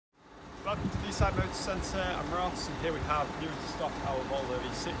Seaside Motor Centre, I'm Ross, and here we have new to stock our Volvo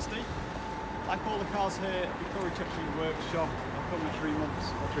V60. Like all the cars here, we fully checked through the workshop. I've come with 3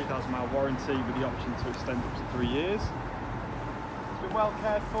 months or 3,000 mile warranty with the option to extend up to 3 years. It's been well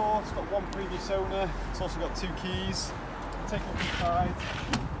cared for, it's got 1 previous owner, it's also got 2 keys. Take a look inside.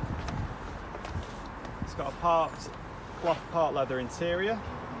 It's got a cloth part leather interior.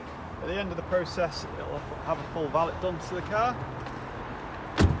 At the end of the process, it'll have a full valet done to the car.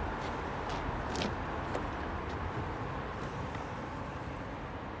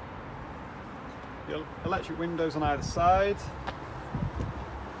 The electric windows on either side.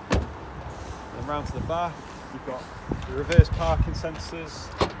 And round to the back, you've got the reverse parking sensors.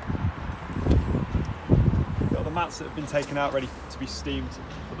 You've got the mats that have been taken out ready to be steamed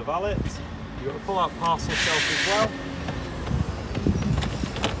for the valet. You've got the pull-out parcel shelf as well.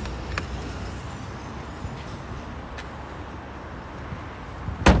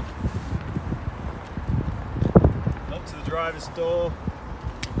 Up to the driver's door.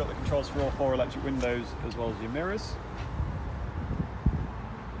 You've got the controls for all 4 electric windows as well as your mirrors.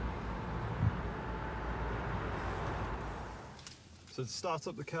 So to start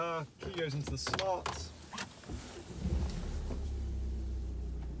up the car, key goes into the slot.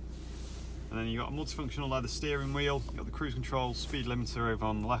 And then you've got a multifunctional leather steering wheel, you've got the cruise control speed limiter over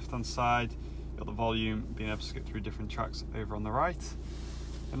on the left hand side, you've got the volume being able to skip through different tracks over on the right.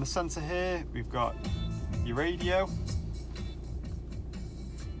 In the centre here we've got your radio,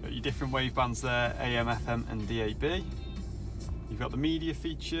 got your different wave bands there, AM, FM and DAB. You've got the media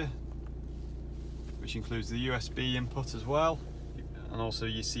feature, which includes the USB input as well, and also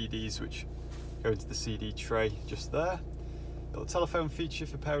your CDs which go into the CD tray just there. Got the telephone feature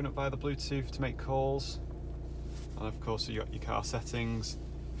for pairing up via the Bluetooth to make calls, and of course you've got your car settings.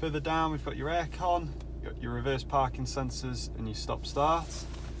 Further down we've got your aircon, you've got your reverse parking sensors and your stop start.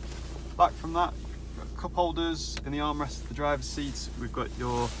 Back from that, we've got cup holders in the armrest of the driver's seats, we've got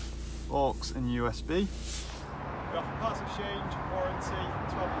your aux and USB. We offer parts exchange, warranty,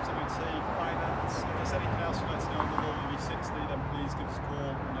 12 months MOT, finance. If there's anything else you'd like to know on the Volvo V60, then please give us a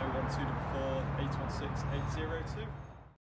call on 01244 816 802.